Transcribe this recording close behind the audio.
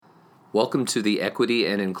Welcome to the Equity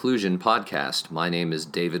and Inclusion Podcast. My name is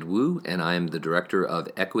David Wu, and I am the Director of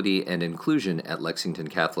Equity and Inclusion at Lexington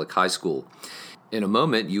Catholic High School. In a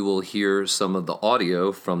moment, you will hear some of the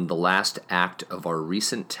audio from the last act of our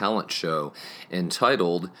recent talent show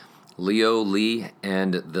entitled Leo Lee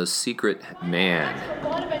and the Secret Man.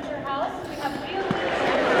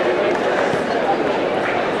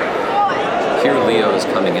 Here Leo is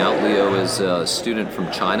coming out. Leo is a student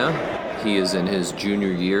from China. He is in his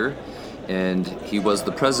junior year, and he was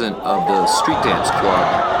the president of the street dance club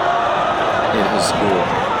in his school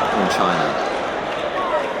in China.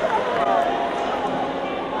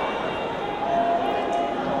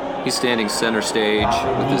 He's standing center stage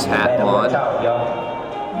with his hat on.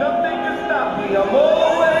 Nothing can stop me. I'm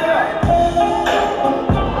moving up.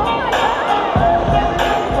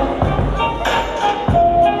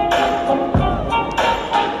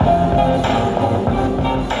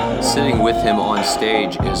 Sitting with him on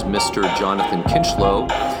stage is Mr. Jonathan Kincheloe,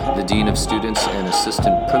 the Dean of Students and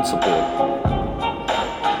Assistant Principal.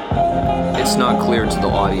 It's not clear to the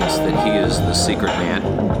audience that he is the secret man,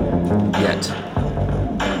 yet.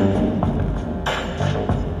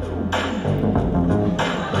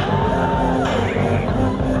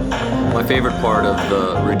 My favorite part of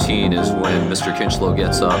the routine is when Mr. Kincheloe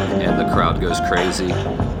gets up and the crowd goes crazy.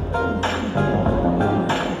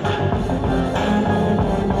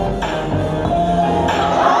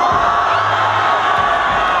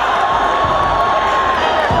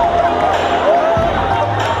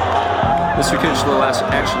 Mr. Kincheloe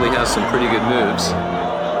actually has some pretty good moves.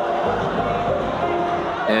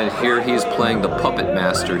 And here he's playing the puppet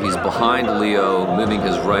master. He's behind Leo, moving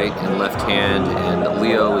his right and left hand, and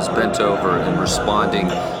Leo is bent over and responding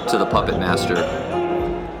to the puppet master.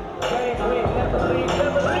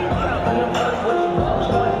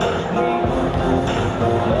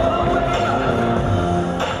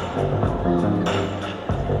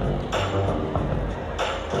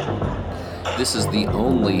 This is the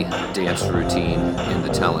only dance routine in the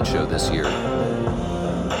talent show this year.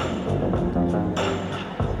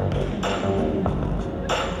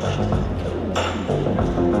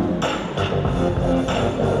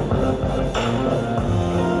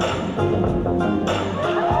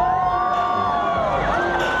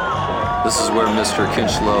 This is where Mr.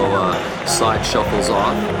 Kincheloe side shuffles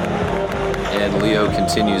off, and Leo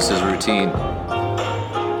continues his routine.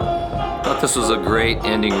 Thought this was a great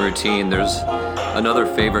ending routine. There's another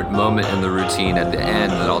favorite moment in the routine at the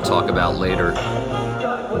end that I'll talk about later.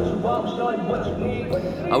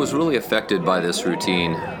 I was really affected by this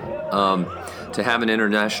routine. To have an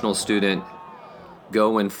international student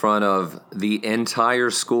go in front of the entire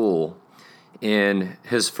school in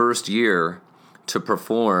his first year to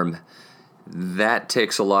perform, that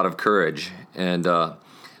takes a lot of courage. And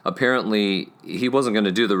apparently, he wasn't going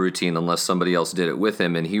to do the routine unless somebody else did it with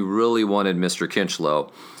him, and he really wanted Mr.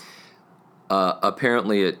 Kincheloe.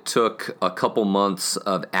 Apparently, it took a couple months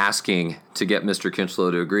of asking to get Mr.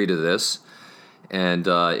 Kincheloe to agree to this, and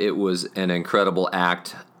it was an incredible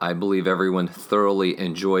act. I believe everyone thoroughly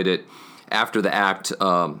enjoyed it. After the act,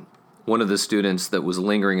 one of the students that was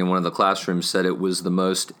lingering in one of the classrooms said it was the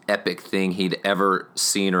most epic thing he'd ever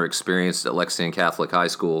seen or experienced at Lexington Catholic High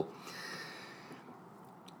School.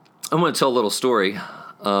 I want to tell a little story.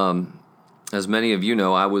 As many of you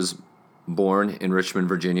know, I was born in Richmond,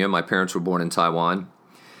 Virginia. My parents were born in Taiwan.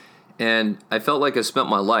 And I felt like I spent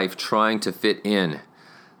my life trying to fit in.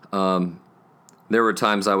 There were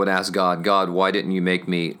times I would ask God, why didn't you make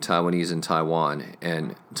me Taiwanese in Taiwan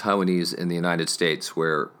and Taiwanese in the United States,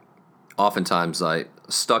 where oftentimes I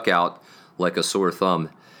stuck out like a sore thumb.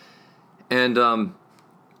 And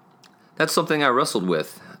that's something I wrestled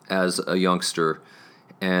with as a youngster.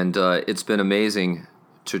 And it's been amazing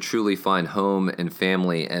to truly find home and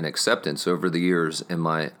family and acceptance over the years in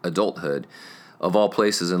my adulthood. Of all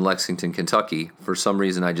places in Lexington, Kentucky, for some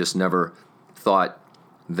reason I just never thought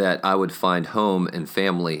that I would find home and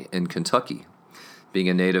family in Kentucky, being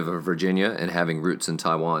a native of Virginia and having roots in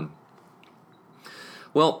Taiwan.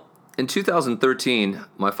 Well, in 2013,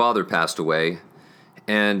 my father passed away,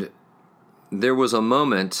 and there was a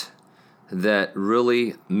moment that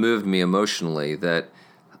really moved me emotionally that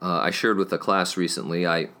I shared with the class recently.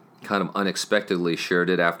 I kind of unexpectedly shared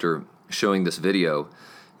it after showing this video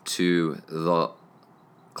to the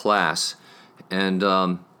class. And,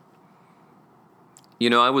 I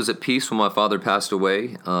was at peace when my father passed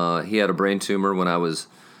away. He had a brain tumor when I was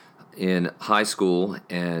in high school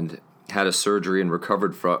and had a surgery and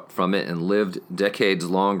recovered from it and lived decades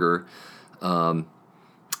longer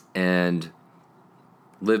and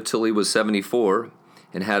lived till he was 74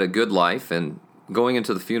 and had a good life and going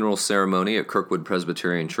into the funeral ceremony at Kirkwood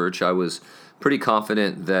Presbyterian Church, I was pretty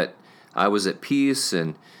confident that I was at peace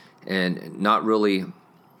and not really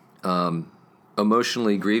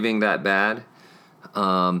emotionally grieving that bad.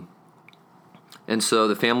 And so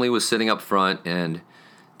the family was sitting up front, and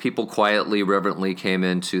people quietly, reverently came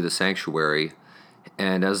into the sanctuary.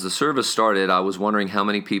 And as the service started, I was wondering how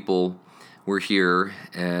many people were here,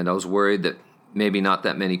 and I was worried that maybe not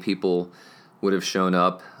that many people would have shown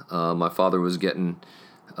up. My father was getting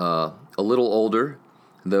a little older,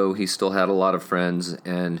 though he still had a lot of friends.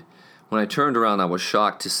 And when I turned around, I was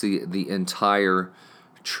shocked to see the entire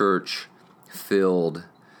church filled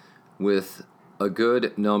with a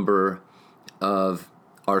good number of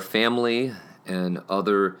our family and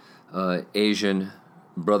other Asian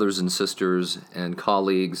brothers and sisters and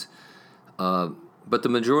colleagues. But the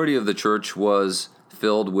majority of the church was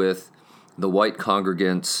filled with the white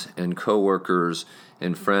congregants and co-workers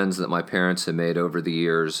and friends that my parents had made over the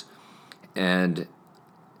years. And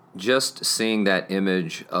just seeing that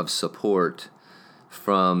image of support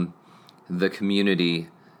from the community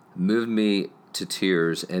moved me to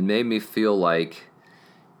tears and made me feel like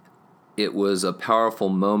it was a powerful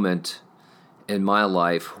moment in my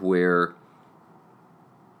life where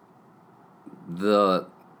the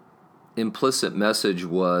implicit message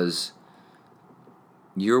was,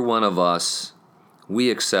 you're one of us,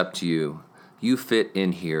 we accept you, you fit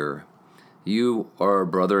in here, you are a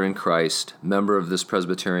brother in Christ, member of this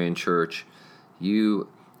Presbyterian church, you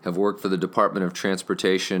have worked for the Department of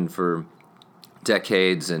Transportation for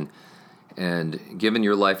decades and given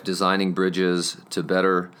your life designing bridges to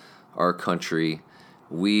better our country.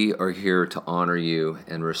 We are here to honor you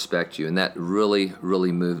and respect you. And that really,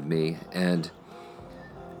 really moved me. And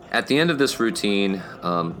at the end of this routine,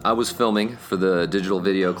 I was filming for the digital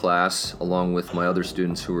video class along with my other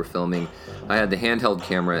students who were filming. I had the handheld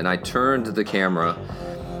camera, and I turned the camera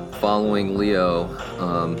following Leo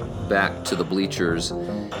back to the bleachers,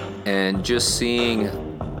 and just seeing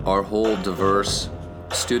our whole diverse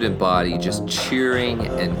student body just cheering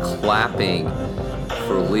and clapping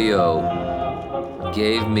for Leo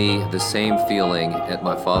gave me the same feeling at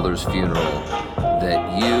my father's funeral,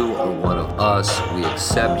 that you are one of us, we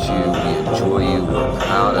accept you, we enjoy you, we're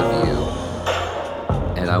proud of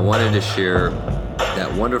you. And I wanted to share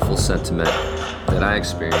that wonderful sentiment that I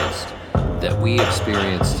experienced, that we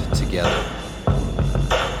experienced together.